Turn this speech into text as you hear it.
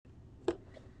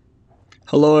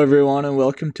Hello, everyone, and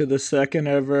welcome to the second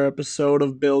ever episode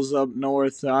of Bills Up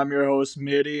North. I'm your host,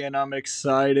 Mitty, and I'm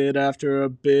excited after a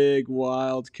big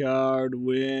wild card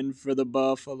win for the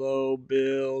Buffalo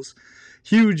Bills.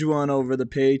 Huge one over the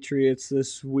Patriots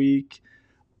this week.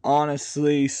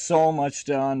 Honestly, so much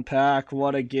to unpack.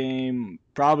 What a game.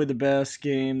 Probably the best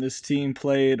game this team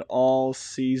played all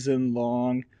season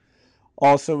long.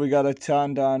 Also, we got a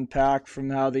ton to unpack from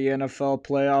how the NFL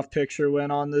playoff picture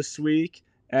went on this week.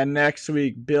 And next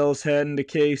week, Bills heading to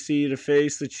KC to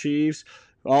face the Chiefs.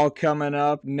 All coming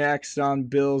up next on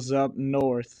Bills Up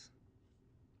North.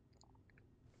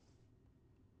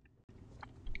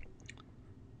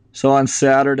 So on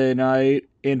Saturday night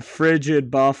in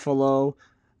frigid Buffalo,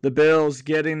 the Bills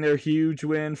getting their huge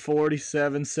win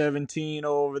 47-17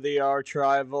 over the arch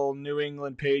rival New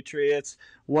England Patriots.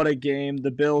 What a game. The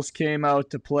Bills came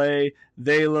out to play.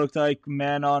 They looked like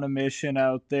men on a mission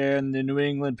out there, and the New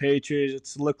England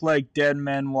Patriots looked like dead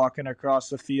men walking across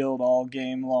the field all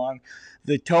game long.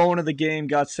 The tone of the game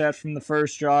got set from the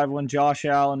first drive when Josh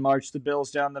Allen marched the Bills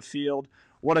down the field.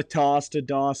 What a toss to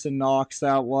Dawson Knox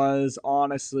that was.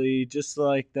 Honestly, just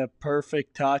like the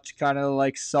perfect touch, kind of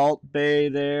like Salt Bay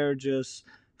there. Just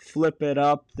flip it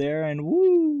up there and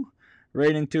woo,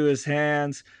 right into his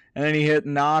hands. And then he hit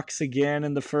Knox again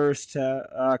in the first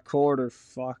quarter.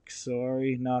 Fuck,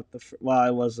 sorry, not the well,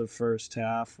 it was the first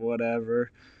half,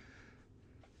 whatever.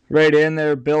 Right in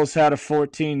there, Bills had a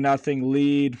 14-0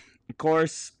 lead. Of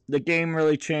course, the game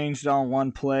really changed on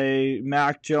one play.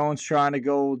 Mac Jones trying to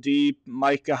go deep.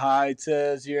 Micah Hyde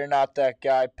says, "You're not that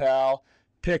guy, pal."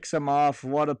 Picks him off.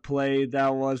 What a play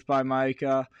that was by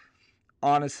Micah.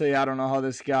 Honestly, I don't know how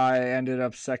this guy ended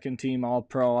up second team All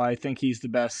Pro. I think he's the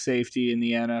best safety in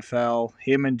the NFL.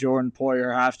 Him and Jordan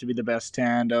Poyer have to be the best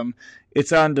tandem.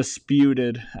 It's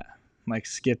undisputed. Like,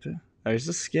 skip it. There's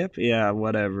a skip? Yeah,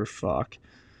 whatever. Fuck.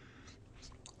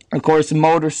 Of course,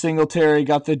 Motor Singletary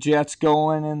got the Jets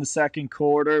going in the second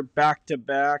quarter,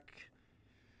 back-to-back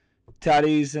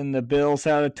tutties, and the Bills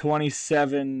had a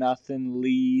 27-0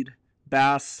 lead.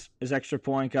 Bass, his extra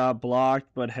point got blocked,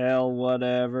 but hell,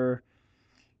 whatever.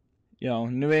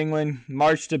 New England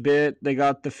marched a bit. They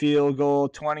got the field goal,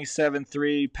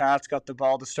 27-3. Pats got the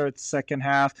ball to start the second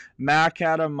half. Mac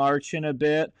had him marching a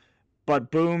bit.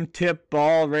 But boom, tip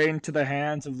ball right into the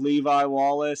hands of Levi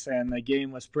Wallace, and the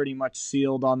game was pretty much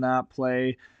sealed on that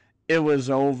play. It was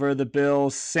over. The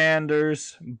Bills,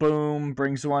 Sanders, boom,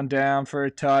 brings one down for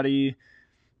a tutty.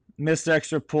 Missed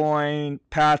extra point.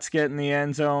 Pats get in the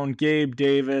end zone. Gabe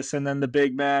Davis, and then the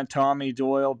big man, Tommy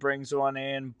Doyle, brings one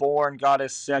in. Bourne got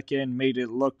his second, made it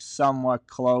look somewhat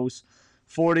close.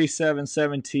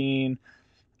 47-17.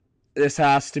 This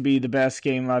has to be the best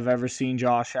game I've ever seen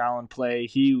Josh Allen play.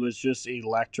 He was just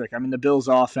electric. I mean, the Bills'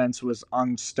 offense was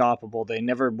unstoppable. They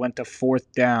never went to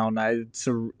fourth down. It's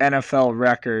an NFL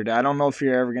record. I don't know if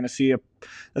you're ever going to see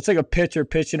that's like a pitcher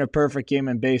pitching a perfect game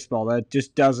in baseball. That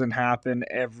just doesn't happen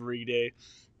every day.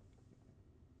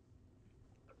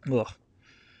 Ugh.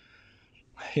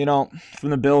 From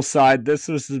the Bills side, this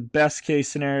was the best case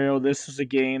scenario. This was a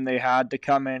game they had to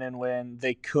come in and win.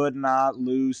 They could not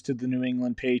lose to the New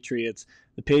England Patriots.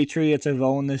 The Patriots have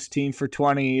owned this team for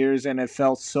 20 years, and it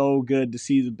felt so good to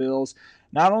see the Bills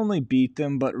not only beat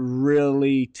them, but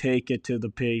really take it to the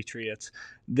Patriots.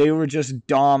 They were just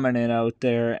dominant out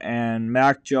there, and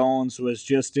Mac Jones was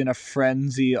just in a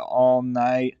frenzy all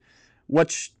night.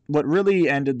 What really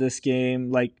ended this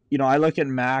game, I look at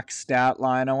Mac's stat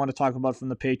line. I want to talk about from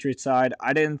the Patriots side.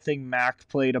 I didn't think Mac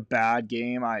played a bad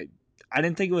game. I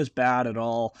didn't think it was bad at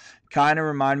all. Kind of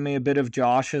reminded me a bit of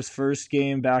Josh's first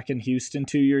game back in Houston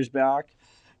 2 years back.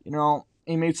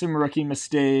 He made some rookie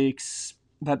mistakes,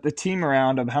 but the team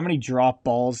around him, how many drop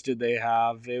balls did they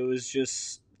have? It was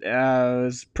just it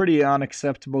was a pretty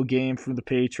unacceptable game from the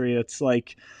Patriots.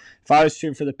 If I was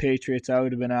cheering for the Patriots, I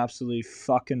would have been absolutely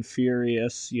fucking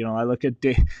furious. I look at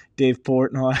Dave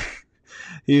Portnoy.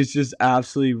 He was just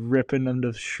absolutely ripping them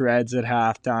to shreds at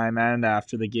halftime and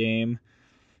after the game.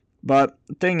 But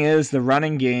the thing is, the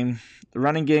running game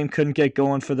couldn't get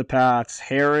going for the Pats.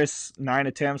 Harris, 9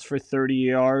 attempts for 30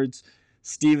 yards.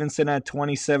 Stevenson had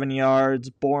 27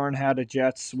 yards. Bourne had a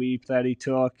jet sweep that he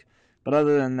took. But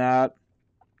other than that,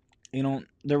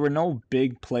 there were no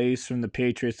big plays from the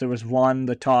Patriots. There was one,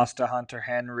 the toss to Hunter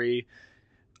Henry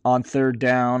on third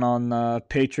down on the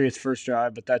Patriots' first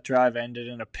drive, but that drive ended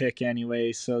in a pick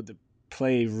anyway, so the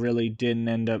play really didn't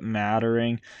end up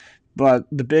mattering. But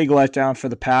the big letdown for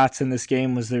the Pats in this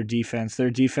game was their defense. Their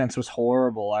defense was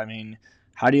horrible. I mean,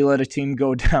 how do you let a team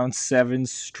go down 7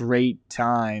 straight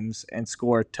times and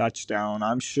score a touchdown?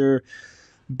 I'm sure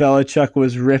Belichick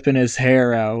was ripping his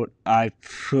hair out.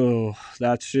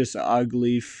 That's just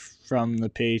ugly from the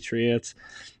Patriots.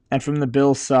 And from the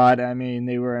Bills side, I mean,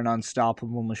 they were an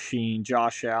unstoppable machine.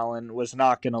 Josh Allen was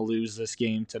not going to lose this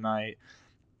game tonight.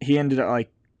 He ended up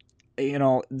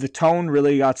the tone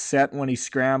really got set when he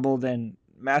scrambled, and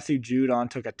Matthew Judon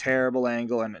took a terrible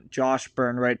angle, and Josh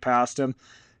burned right past him.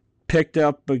 Picked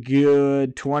up a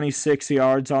good 26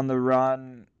 yards on the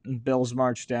run. Bills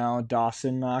marched down.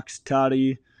 Dawson knocks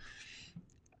tutty.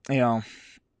 You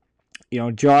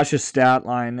know, Josh's stat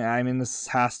line. I mean, this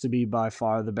has to be by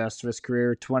far the best of his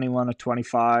career. 21 to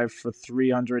 25 for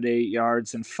 308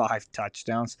 yards and 5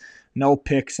 touchdowns. No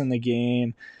picks in the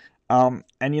game. And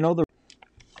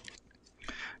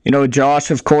Josh,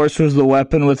 of course, was the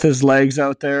weapon with his legs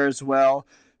out there as well.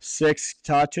 6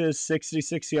 touches,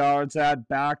 66 yards. That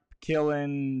back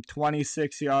killing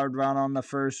 26-yard run on the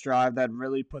first drive that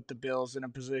really put the Bills in a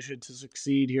position to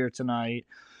succeed here tonight.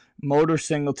 Motor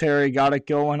Singletary got it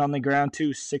going on the ground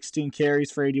too. 16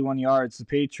 carries for 81 yards. The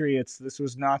Patriots, this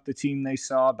was not the team they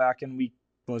saw back in week,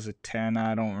 was it 10?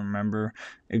 I don't remember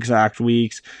exact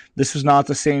weeks. This was not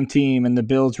the same team, and the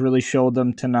Bills really showed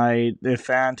them tonight. They're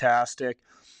fantastic.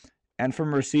 And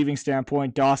from a receiving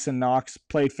standpoint, Dawson Knox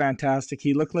played fantastic.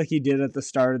 He looked like he did at the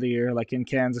start of the year, like in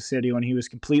Kansas City when he was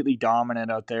completely dominant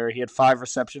out there. He had 5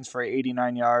 receptions for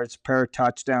 89 yards, pair of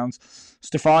touchdowns.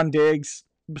 Stephon Diggs,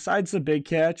 besides the big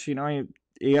catch, he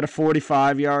had a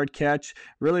 45-yard catch.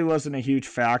 Really wasn't a huge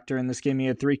factor in this game. He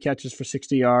had 3 catches for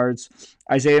 60 yards.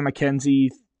 Isaiah McKenzie,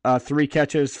 3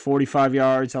 catches, 45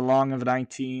 yards, a long of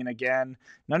 19. Again,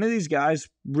 none of these guys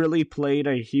really played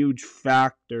a huge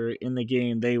factor in the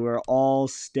game. They were all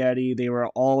steady. They were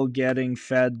all getting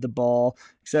fed the ball,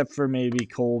 except for maybe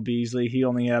Cole Beasley. He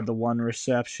only had the 1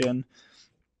 reception.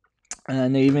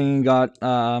 And they even got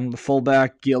the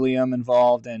fullback Gilliam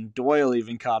involved, and Doyle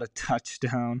even caught a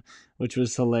touchdown, which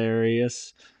was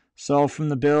hilarious. So from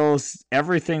the Bills,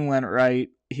 everything went right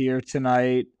here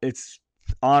tonight.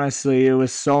 Honestly, it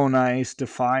was so nice to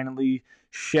finally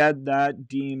shed that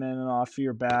demon off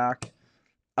your back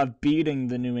of beating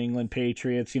the New England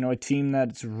Patriots, a team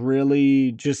that's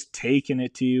really just taken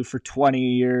it to you for 20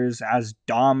 years, as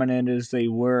dominant as they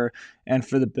were. And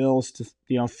for the Bills to,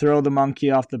 throw the monkey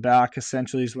off the back,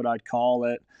 essentially, is what I'd call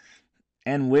it,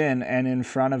 and win, and in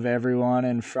front of everyone,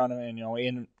 in front of,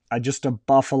 in just a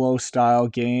Buffalo style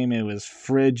game. It was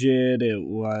frigid. It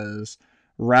was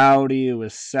rowdy. It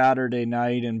was Saturday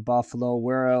night in Buffalo.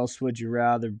 Where else would you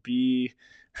rather be?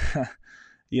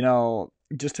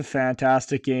 Just a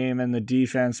fantastic game, and the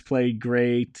defense played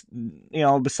great.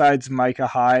 Besides Micah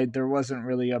Hyde, there wasn't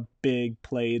really a big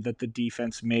play that the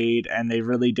defense made, and they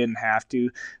really didn't have to.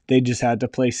 They just had to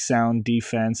play sound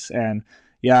defense, and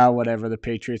yeah, whatever. The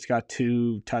Patriots got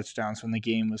 2 touchdowns when the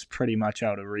game was pretty much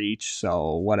out of reach,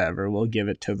 so whatever. We'll give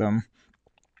it to them.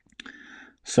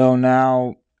 So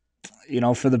now,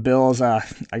 for the Bills, I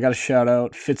got to shout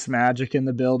out Fitzmagic in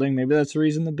the building. Maybe that's the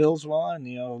reason the Bills won.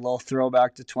 A little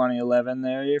throwback to 2011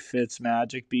 there.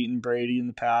 Fitzmagic beating Brady and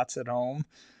the Pats at home.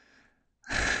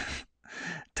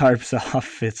 Tarps off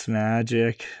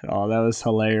Fitzmagic. Oh, that was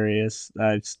hilarious.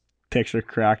 That picture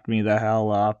cracked me the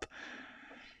hell up.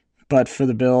 But for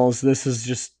the Bills, this is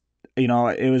just,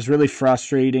 it was really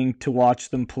frustrating to watch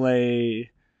them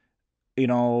play,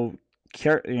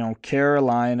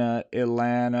 Carolina,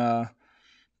 Atlanta,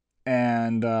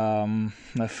 and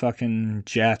the fucking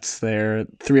Jets there.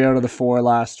 3 out of the 4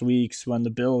 last weeks, when the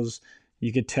Bills,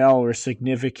 you could tell, were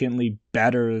significantly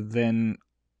better than,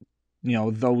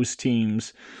 those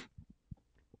teams.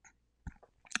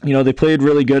 They played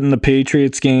really good in the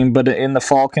Patriots game, but in the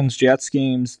Falcons-Jets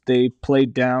games, they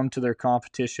played down to their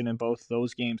competition in both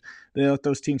those games. They let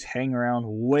those teams hang around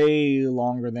way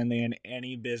longer than they had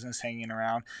any business hanging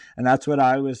around. And that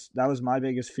was my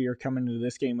biggest fear coming into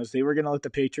this game, was they were going to let the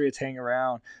Patriots hang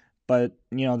around. But,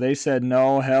 they said,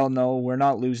 no, hell no, we're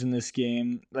not losing this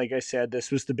game. Like I said, this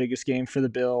was the biggest game for the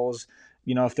Bills.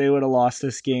 If they would have lost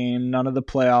this game, none of the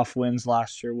playoff wins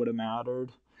last year would have mattered,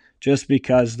 just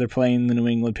because they're playing the New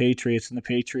England Patriots, and the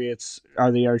Patriots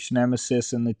are the arch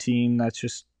nemesis and the team that's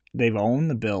just, they've owned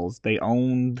the Bills. They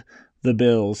owned the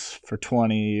Bills for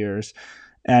 20 years.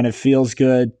 And it feels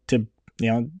good to,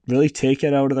 really take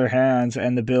it out of their hands.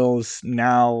 And the Bills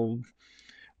now,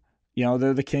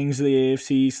 they're the kings of the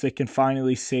AFC East. They can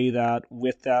finally say that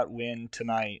with that win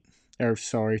tonight. Or,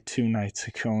 sorry, 2 nights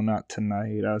ago, not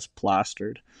tonight. I was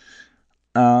plastered.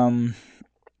 Yeah.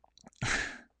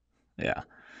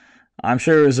 I'm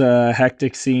sure it was a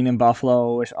hectic scene in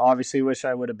Buffalo. Obviously wish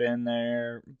I would have been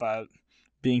there, but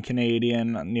being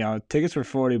Canadian, tickets were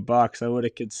 $40. I would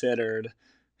have considered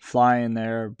flying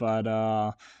there, but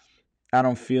I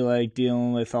don't feel like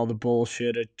dealing with all the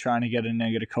bullshit of trying to get a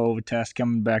negative COVID test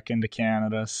coming back into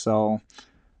Canada. So,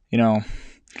 you know,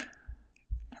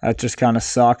 that just kind of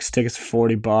sucks. Tickets for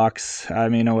 $40. I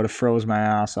mean, I would have froze my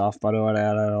ass off, but I would have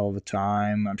had a hell of a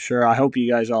time. I'm sure. I hope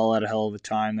you guys all had a hell of a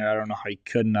time there. I don't know how you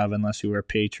couldn't have unless you were a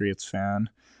Patriots fan.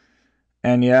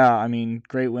 And yeah, I mean,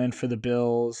 great win for the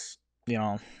Bills. You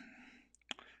know,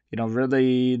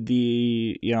 really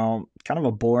kind of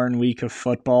a boring week of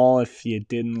football if you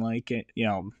didn't like it.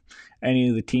 Any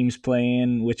of the teams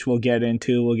playing, which we'll get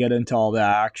into. We'll get into all the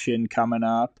action coming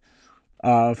up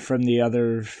from the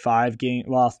other 5 games.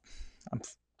 Well, I'm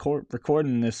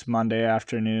recording this Monday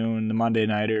afternoon. The Monday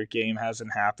nighter game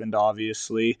hasn't happened,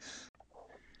 obviously.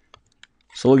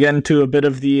 So we'll get into a bit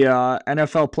of the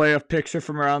NFL playoff picture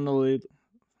from around the league.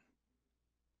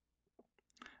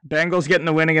 Bengals getting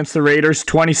the win against the Raiders,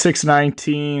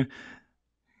 26-19.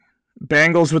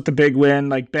 Bengals with the big win.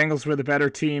 Like, Bengals were the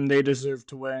better team. They deserve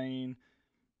to win.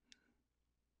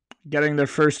 Getting their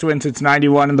first win since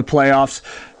 91 in the playoffs.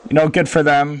 Good for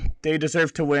them. They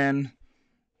deserve to win.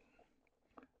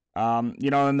 And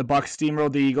the Bucs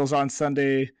steamrolled the Eagles on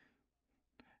Sunday.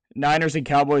 Niners and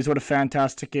Cowboys, what a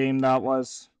fantastic game that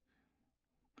was.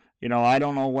 I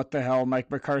don't know what the hell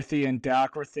Mike McCarthy and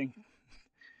Dak were thinking.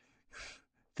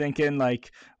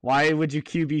 Like, why would you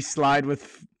QB slide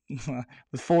with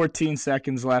 14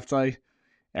 seconds left?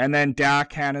 And then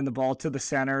Dak handing the ball to the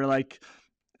center. Like,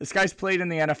 this guy's played in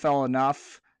the NFL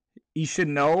enough. He should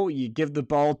know. You give the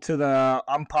ball to the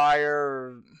umpire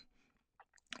or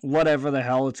whatever the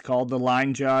hell it's called, the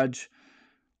line judge.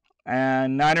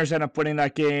 And Niners end up winning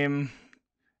that game.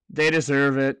 They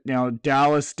deserve it.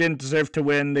 Dallas didn't deserve to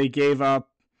win. They give up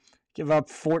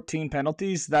 14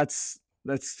 penalties. That's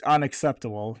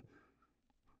unacceptable.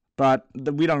 But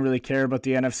we don't really care about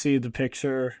the NFC, the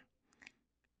picture.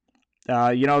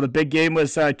 The big game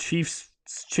was Chiefs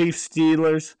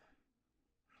Steelers.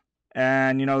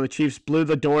 And, the Chiefs blew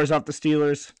the doors off the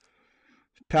Steelers.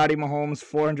 Patty Mahomes,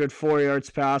 404 yards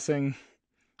passing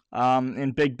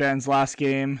in Big Ben's last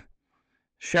game.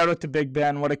 Shout out to Big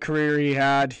Ben. What a career he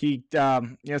had.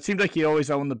 It seemed like he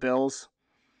always owned the Bills.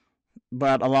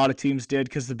 But a lot of teams did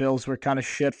because the Bills were kind of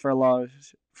shit for a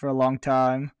long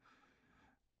time.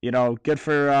 Good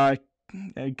for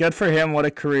him. What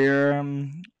a career.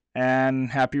 And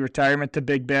happy retirement to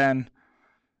Big Ben.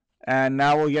 And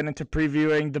now we'll get into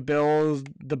previewing the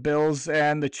Bills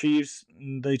and the Chiefs.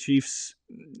 The Chiefs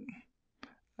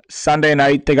Sunday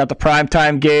night, they got the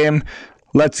primetime game.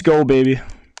 Let's go, baby.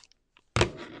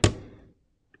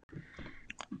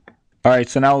 All right,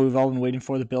 so now we've all been waiting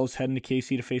for the Bills heading to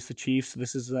KC to face the Chiefs.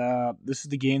 This is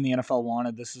the game the NFL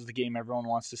wanted. This is the game everyone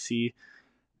wants to see.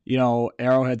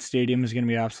 Arrowhead Stadium is going to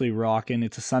be absolutely rocking.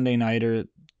 It's a Sunday nighter.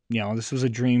 This was a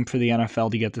dream for the NFL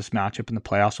to get this matchup in the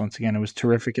playoffs once again. It was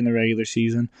terrific in the regular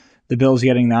season. The Bills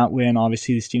getting that win.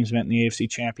 Obviously, these teams met in the AFC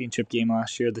Championship game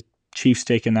last year. The Chiefs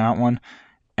taking that one.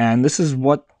 And this is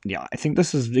I think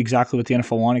this is exactly what the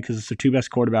NFL wanted because it's the two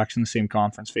best quarterbacks in the same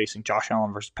conference facing Josh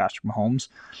Allen versus Patrick Mahomes.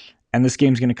 And this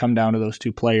game's going to come down to those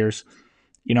two players.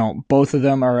 Both of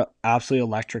them are absolutely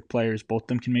electric players. Both of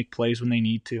them can make plays when they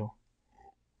need to.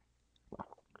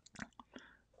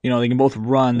 They can both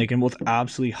run. They can both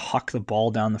absolutely huck the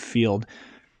ball down the field.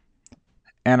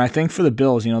 And I think for the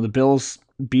Bills, the Bills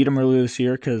beat them earlier this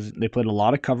year because they played a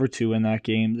lot of cover 2 in that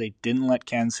game. They didn't let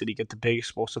Kansas City get the big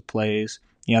explosive plays.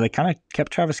 They kind of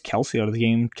kept Travis Kelce out of the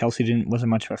game. Kelce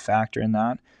wasn't much of a factor in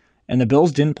that. And the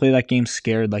Bills didn't play that game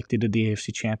scared like they did the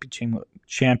AFC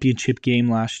Championship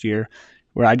game last year,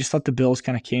 where I just thought the Bills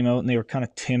kind of came out and they were kind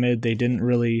of timid. They didn't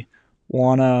really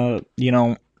want to,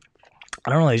 I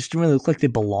don't know, they just didn't really look like they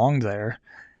belonged there.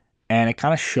 And it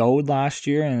kind of showed last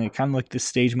year, and it kind of like the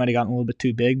stage might have gotten a little bit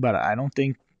too big, but I don't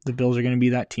think the Bills are going to be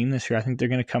that team this year. I think they're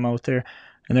going to come out there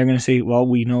and they're going to say, well,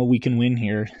 we know we can win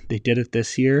here. They did it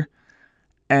this year.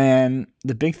 And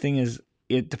the big thing is,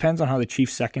 it depends on how the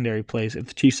Chiefs secondary plays. If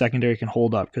the Chiefs secondary can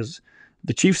hold up, because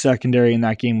the Chiefs secondary in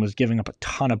that game was giving up a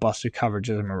ton of busted coverage.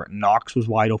 I remember Knox was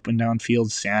wide open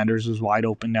downfield. Sanders was wide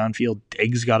open downfield.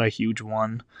 Diggs got a huge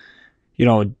one.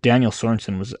 Daniel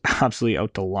Sorensen was absolutely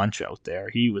out to lunch out there.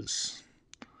 He was,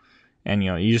 and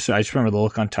I just remember the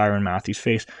look on Tyrann Mathieu's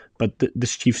face. But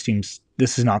this Chiefs team,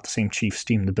 this is not the same Chiefs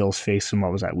team the Bills faced in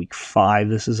week 5.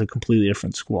 This is a completely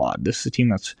different squad. This is a team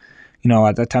that's,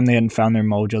 at that time they hadn't found their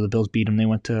mojo. The Bills beat them. They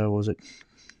went to, what was it,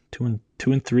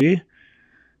 2-3?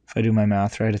 If I do my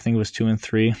math right, I think it was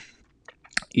 2-3.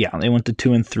 Yeah, they went to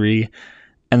 2-3,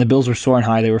 and the Bills were soaring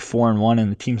high. They were 4-1,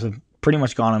 and the teams have pretty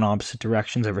much gone in opposite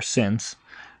directions ever since.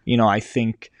 I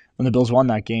think when the Bills won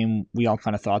that game, we all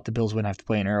kind of thought the Bills wouldn't have to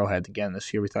play in Arrowhead again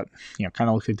this year. We thought, kind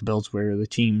of looked like the Bills were the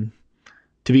team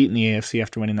to beat in the AFC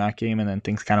after winning that game, and then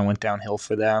things kind of went downhill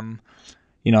for them.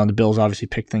 The Bills obviously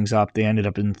picked things up. They ended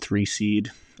up in the 3 seed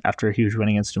after a huge win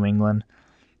against New England.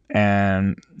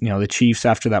 And, the Chiefs,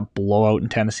 after that blowout in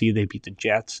Tennessee, they beat the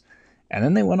Jets. And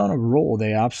then they went on a roll.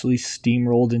 They absolutely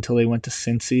steamrolled until they went to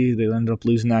Cincy. They ended up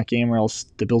losing that game, or else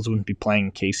the Bills wouldn't be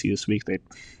playing KC this week. They'd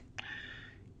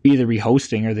either be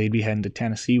hosting or they'd be heading to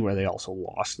Tennessee, where they also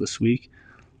lost this week.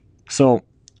 So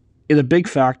the big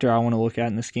factor I want to look at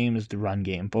in this game is the run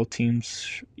game. Both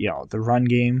teams, the run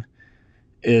game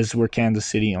is where Kansas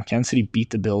City beat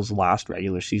the Bills last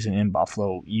regular season in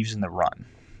Buffalo using the run.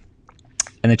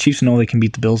 And the Chiefs know they can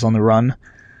beat the Bills on the run.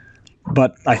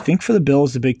 But I think for the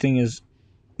Bills, the big thing is,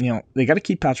 they got to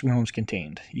keep Patrick Mahomes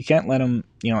contained. You can't let him,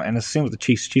 and it's the same with the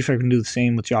Chiefs. Chiefs are going to do the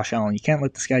same with Josh Allen. You can't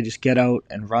let this guy just get out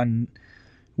and run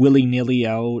willy-nilly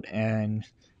out and,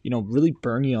 really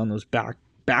burn you on those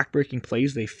back-breaking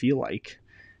plays they feel like,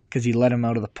 because you let him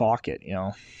out of the pocket,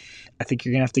 I think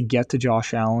you're going to have to get to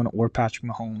Josh Allen or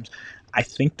Patrick Mahomes. I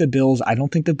don't think the Bills are going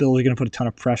to put a ton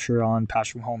of pressure on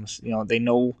Patrick Mahomes. They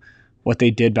know what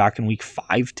they did back in week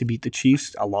 5 to beat the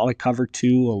Chiefs. A lot of cover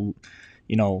 2,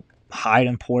 Hyde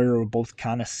and Poyer were both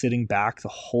kind of sitting back the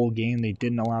whole game. They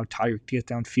didn't allow Tyreek to get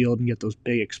downfield and get those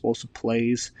big explosive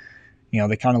plays.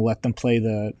 They kind of let them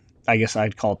play I guess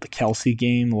I'd call it the Kelsey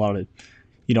game. A lot of,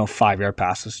 5-yard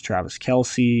passes to Travis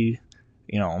Kelsey.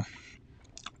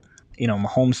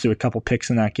 Mahomes threw a couple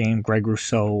picks in that game. Greg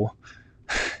Rousseau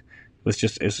was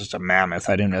just a mammoth.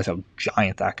 I didn't realize how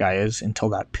giant that guy is until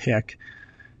that pick.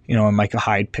 And Micah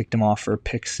Hyde picked him off for a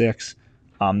pick 6.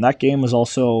 That game was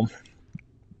also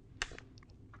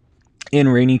in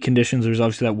rainy conditions. There was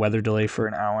obviously that weather delay for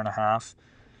an hour and a half.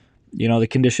 The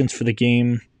conditions for the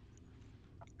game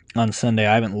on Sunday,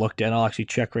 I haven't looked at. I'll actually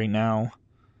check right now.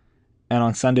 And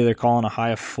on Sunday, they're calling a high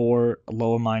of 4, a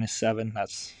low of -7.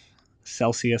 That's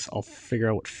Celsius. I'll figure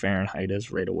out what Fahrenheit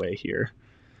is right away here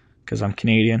because I'm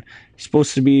Canadian. It's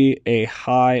supposed to be a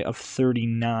high of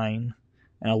 39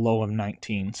 and a low of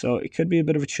 19. So it could be a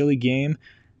bit of a chilly game.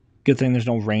 Good thing there's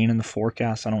no rain in the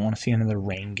forecast. I don't want to see another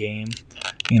rain game.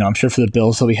 I'm sure for the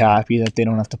Bills, they'll be happy that they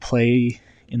don't have to play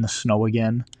in the snow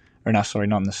again. Or not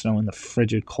in the snow, in the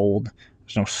frigid cold.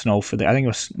 There's no snow I think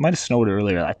it might have snowed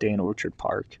earlier that day in Orchard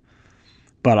Park.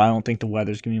 But I don't think the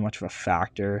weather's going to be much of a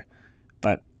factor.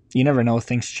 But you never know.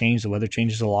 Things change. The weather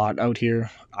changes a lot out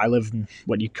here. I live in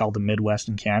what you call the Midwest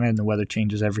in Canada, and the weather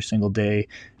changes every single day.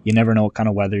 You never know what kind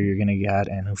of weather you're going to get,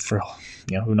 and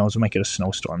who knows, we might get a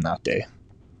snowstorm that day.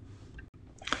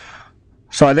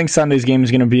 So I think Sunday's game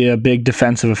is going to be a big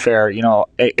defensive affair.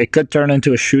 It could turn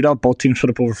into a shootout. Both teams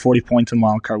put up over 40 points in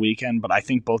Wildcard Weekend, but I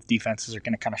think both defenses are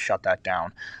going to kind of shut that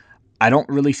down. I don't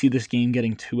really see this game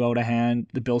getting too out of hand.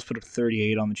 The Bills put up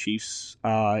 38 on the Chiefs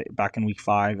back in week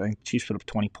 5. I think the Chiefs put up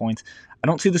 20 points. I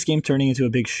don't see this game turning into a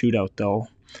big shootout, though.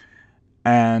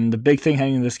 And the big thing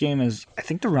heading into this game is I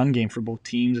think the run game for both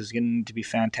teams is going to be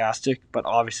fantastic, but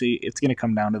obviously it's going to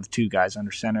come down to the two guys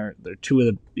under center. They're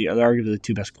they're arguably the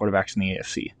two best quarterbacks in the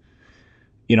AFC.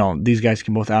 These guys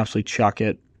can both absolutely chuck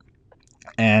it.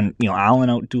 And, Allen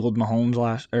out-dueled Mahomes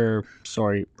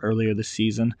earlier this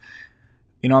season.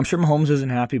 I'm sure Mahomes isn't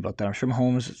happy about that. I'm sure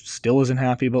Mahomes still isn't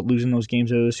happy about losing those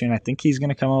games earlier this year. And I think he's going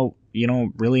to come out,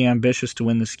 really ambitious to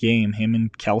win this game. Him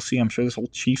and Kelsey, I'm sure this whole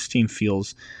Chiefs team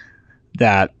feels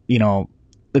that,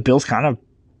 the Bills kind of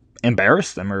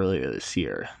embarrassed them earlier this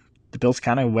year. The Bills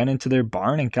kind of went into their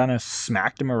barn and kind of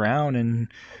smacked them around and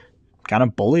kind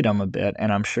of bullied them a bit.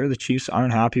 And I'm sure the Chiefs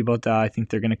aren't happy about that. I think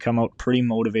they're going to come out pretty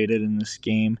motivated in this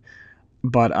game.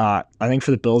 But I think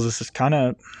for the Bills, this is kind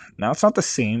of, now it's not the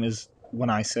same as when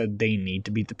I said they need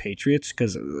to beat the Patriots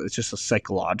because it's just a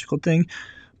psychological thing.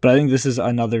 But I think this is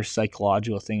another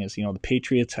psychological thing is, the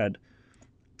Patriots had,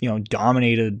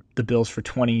 dominated the Bills for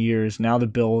 20 years. Now the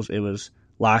Bills, it was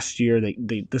last year,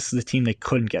 this is the team they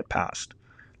couldn't get past.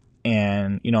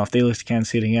 And, if they lose to Kansas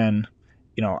City again,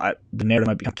 the narrative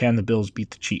might become, can the Bills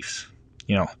beat the Chiefs?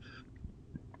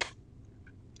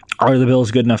 Are the Bills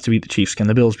good enough to beat the Chiefs? Can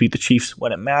the Bills beat the Chiefs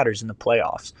when it matters in the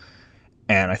playoffs?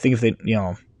 And I think if they,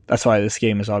 that's why this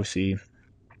game is obviously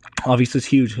it's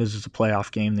huge because it's a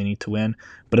playoff game. They need to win.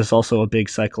 But it's also a big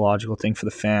psychological thing for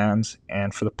the fans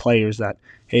and for the players that,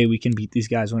 hey, we can beat these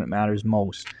guys when it matters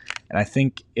most. And I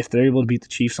think if they're able to beat the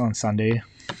Chiefs on Sunday,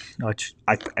 which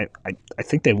I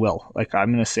think they will. Like,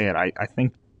 I'm going to say it. I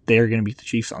think they're going to beat the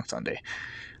Chiefs on Sunday.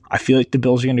 I feel like the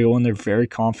Bills are going to go in there very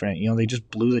confident. They just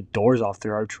blew the doors off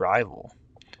their arch rival.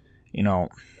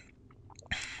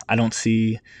 I don't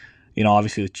see...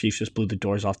 obviously the Chiefs just blew the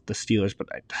doors off the Steelers, but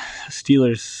the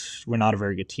Steelers were not a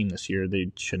very good team this year.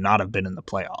 They should not have been in the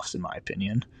playoffs, in my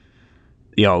opinion.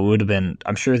 it would have been,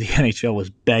 I'm sure the NHL was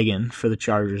begging for the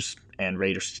Chargers and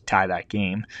Raiders to tie that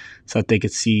game so that they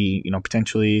could see,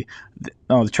 potentially,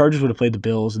 no, the Chargers would have played the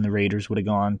Bills and the Raiders would have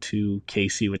gone to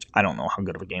KC, which I don't know how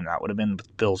good of a game that would have been, but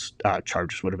the Bills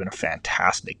Chargers would have been a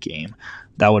fantastic game.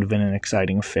 That would have been an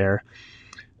exciting affair.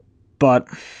 But,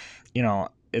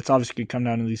 it's obviously going to come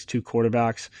down to these two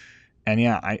quarterbacks. And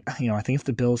yeah, I think if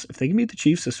the Bills, if they can beat the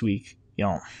Chiefs this week,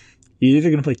 you're either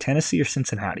going to play Tennessee or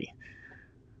Cincinnati.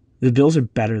 The Bills are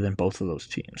better than both of those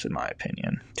teams, in my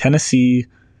opinion. Tennessee,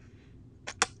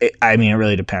 it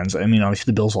really depends. Obviously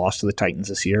the Bills lost to the Titans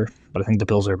this year, but I think the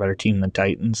Bills are a better team than the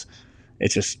Titans.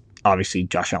 It's just, obviously,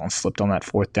 Josh Allen slipped on that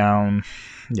fourth down.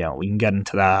 We can get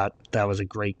into that. That was a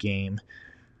great game.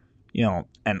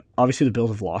 And obviously the Bills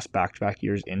have lost back-to-back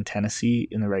years in Tennessee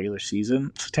in the regular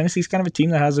season. So Tennessee's kind of a team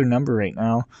that has their number right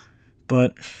now.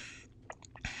 But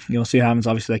you'll see what happens.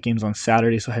 Obviously that game's on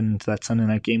Saturday, so heading into that Sunday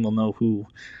night game, we'll know who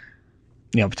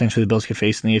potentially the Bills could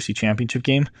face in the AFC Championship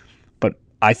game. But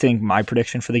I think my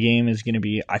prediction for the game is going to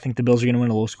be, I think the Bills are going to win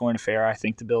a low-scoring affair. I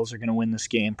think the Bills are going to win this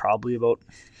game probably about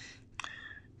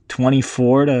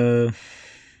 24 to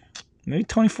maybe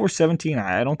 24-17.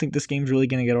 I don't think this game's really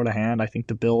going to get out of hand. I think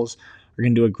the Bills are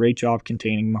going to do a great job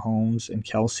containing Mahomes and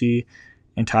Kelsey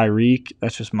and Tyreek.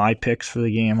 That's just my picks for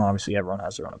the game. Obviously, everyone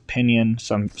has their own opinion.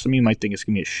 Some of you might think it's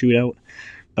going to be a shootout.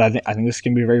 But I think this is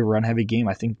going to be a very run-heavy game.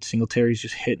 I think Singletary's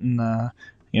just hitting,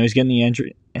 he's getting the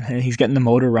injury, and he's getting the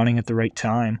motor running at the right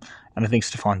time. And I think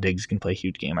Stephon Diggs can play a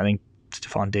huge game. I think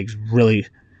Stephon Diggs really,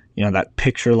 that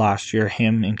picture last year,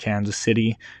 him in Kansas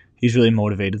City, he's really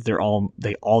motivated.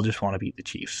 They all just want to beat the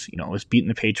Chiefs. It was beating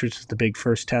the Patriots was the big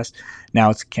first test.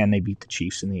 Now it's, can they beat the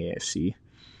Chiefs in the AFC?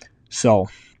 So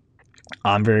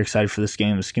I'm very excited for this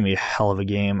game. This is going to be a hell of a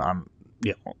game.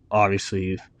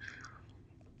 Obviously,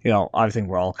 I think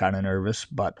we're all kind of nervous,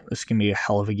 but this can be a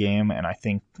hell of a game, and I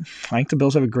think the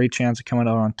Bills have a great chance of coming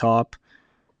out on top.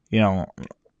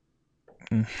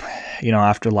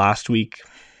 After last week,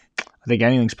 I think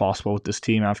anything's possible with this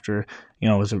team. After it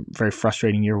was a very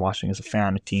frustrating year watching as a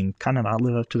fan, a team kind of not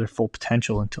live up to their full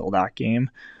potential until that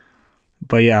game.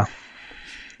 But yeah,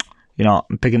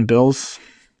 I'm picking Bills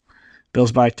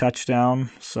by a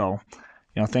touchdown. So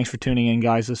thanks for tuning in,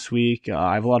 guys, this week.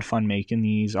 I have a lot of fun making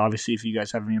these. Obviously, if you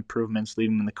guys have any improvements, leave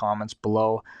them in the comments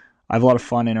below. I have a lot of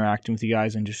fun interacting with you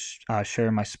guys and just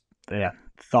sharing my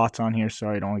thoughts on here.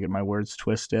 Sorry, I don't want to get my words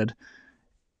twisted.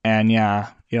 And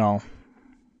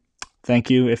thank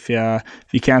you. If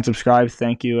you can't subscribe,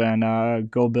 thank you. And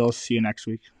go Bills. See you next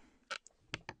week.